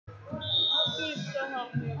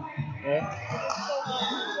Yeah.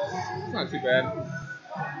 It's not too bad.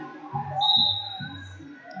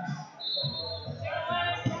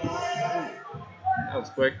 That was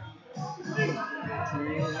quick.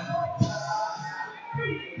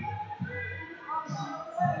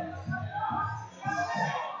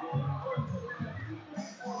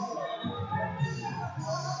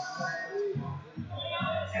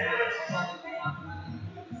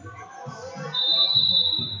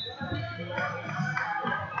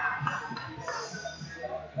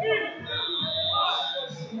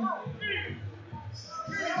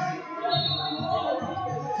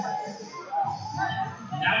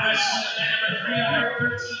 Now wrestling at number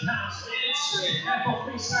 313 pounds, mid-straight, tempo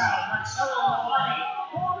freestyle, Marcello Malani.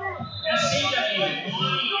 SCW,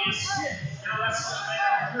 Malani is fifth, now wrestling at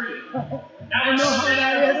number 3. Now wrestling at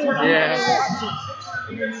number 4. Yeah.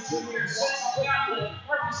 600 junior, Central Catholic,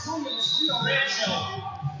 Marcus Williams, Rio Rancho.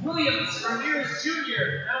 Williams Ramirez Jr.,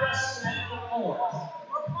 now wrestling at number 4.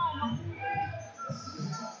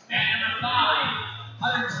 At number 5,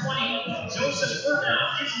 120, Joseph Burnell,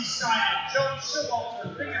 Izzy Stein, Joey Showalter,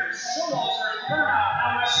 Fingers, Showalter, and Burnell,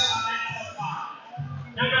 now wrestling at number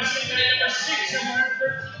 5. Now wrestling at number 6,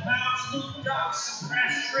 113 pounds, Luke Ducks,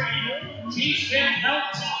 Crash Trade, James Van Pelt,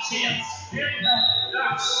 Chance, Van Pelt,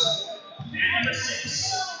 Ducks, at number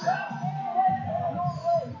 6.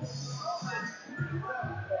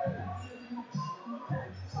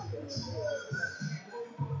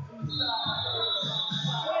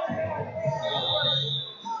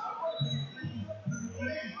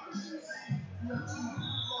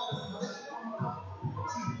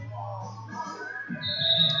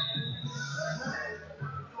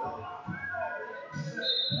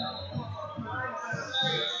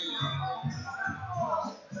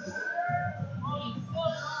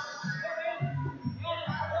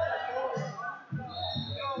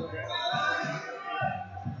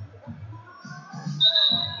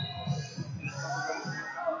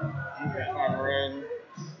 Alright.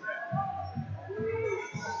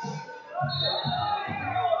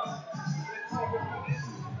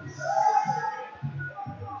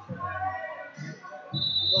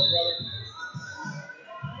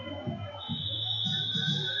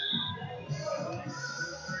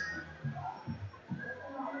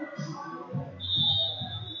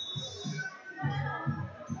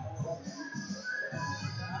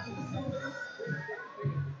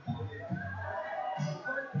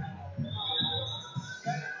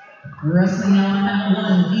 Wrestling on mat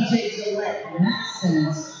 1, DJ Gillette, Matt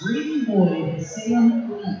Simmons, Braden Boyd, Salem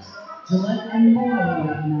Fleet, Gillette and Boyd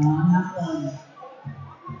on mat 1.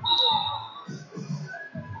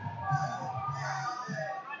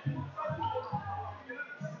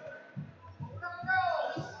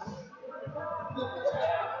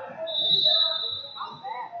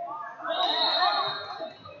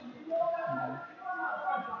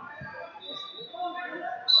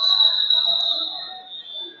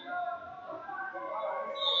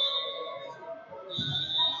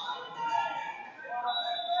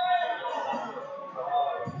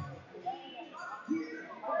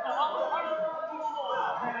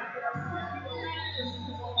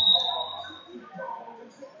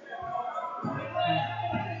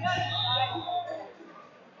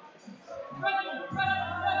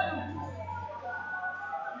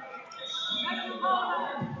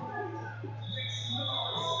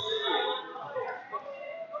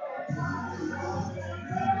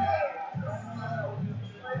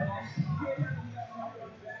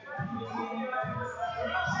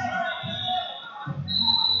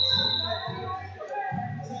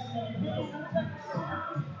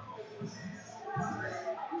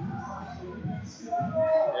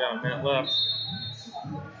 Yeah, a minute left.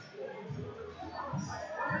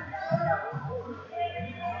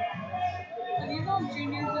 Are these all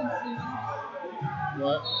juniors and seniors?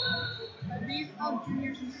 What? Are these all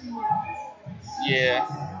juniors and seniors? Yeah,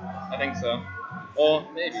 I think so. Well,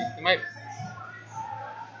 maybe. It might.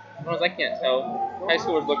 As long as I can't tell. High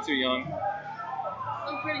schoolers look too young.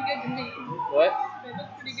 Look pretty good to me. What? They look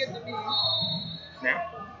pretty good to me. Now.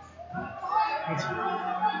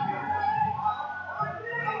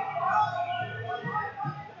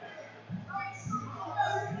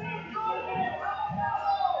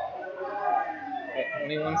 At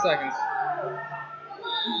 21 seconds.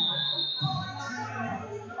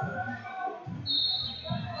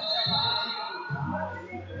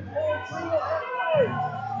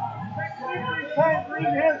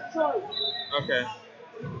 Okay.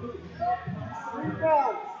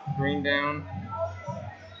 Green down.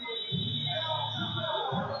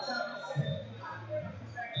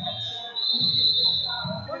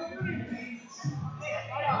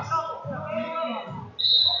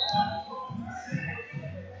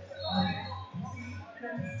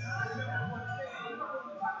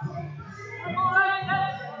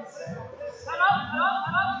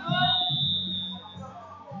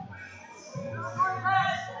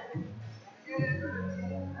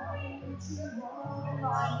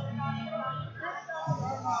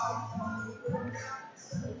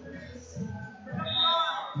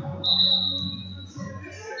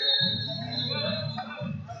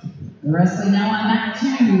 Wrestling now on mat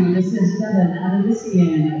 2. This is Devin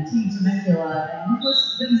Adedisian, T. Temecula, and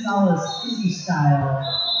Nicholas Gonzalez, Izzy style.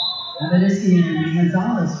 Adedisian and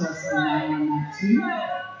Gonzalez wrestling now on mat 2.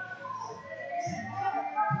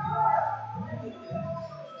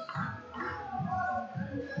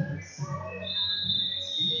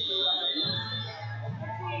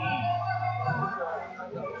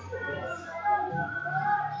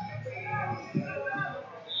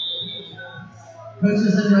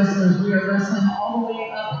 Coaches and wrestlers, we are wrestling all the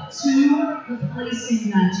way up to the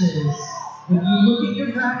placing matches. If you look at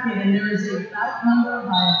your bracket and there is a bout number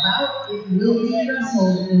by about, it will be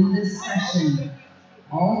wrestled in this session.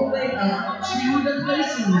 All the way up to the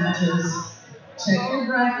placing matches. Check your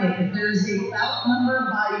bracket. If there is a bout number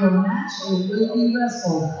by your match, it will be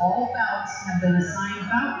wrestled. All bouts have been assigned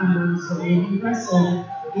bout numbers, so they will be wrestled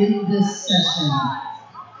in this session.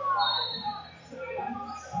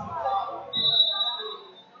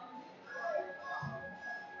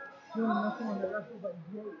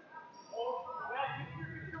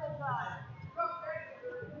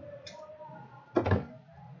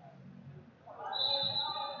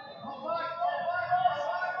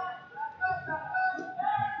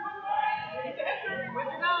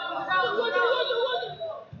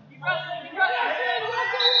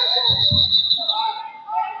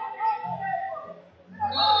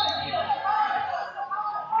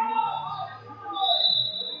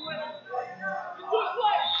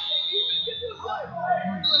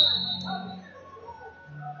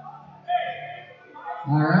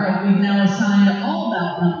 Alright, we've now assigned all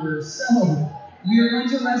bout numbers, so we are going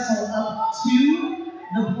to wrestle up to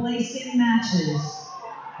the placing matches.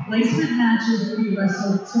 Placement matches will be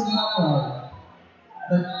wrestled tomorrow,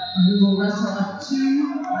 but we will wrestle up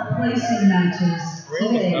to the placing matches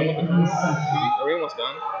today in this session. Are we almost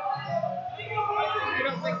done? I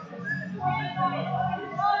don't think so.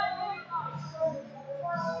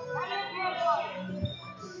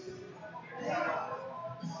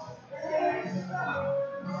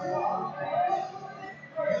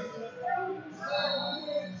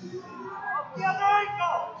 No, I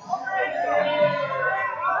don't.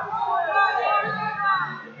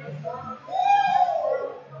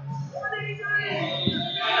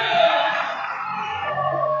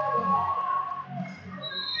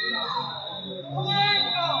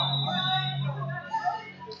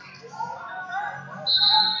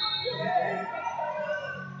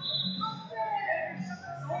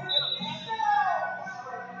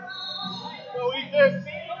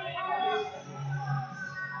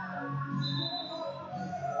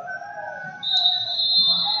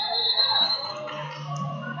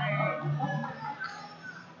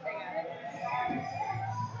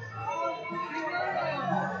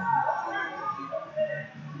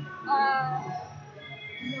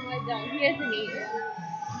 He doesn't eat.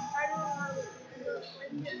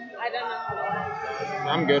 I don't know how to.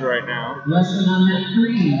 I'm good right now. Wrestling on mat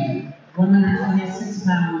 3, 126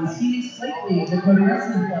 pounds, Phoenix Lakely, Dakota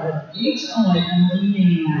Wrestling Club, H. Owen and the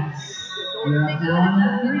Maniacs. We're up now on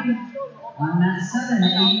mat 3. On mat 7,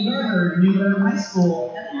 Aiden Garber, Newburgh High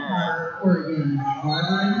School, Evan Carter, Oregon.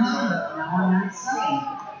 Garber and Carter now on mat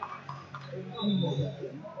 7.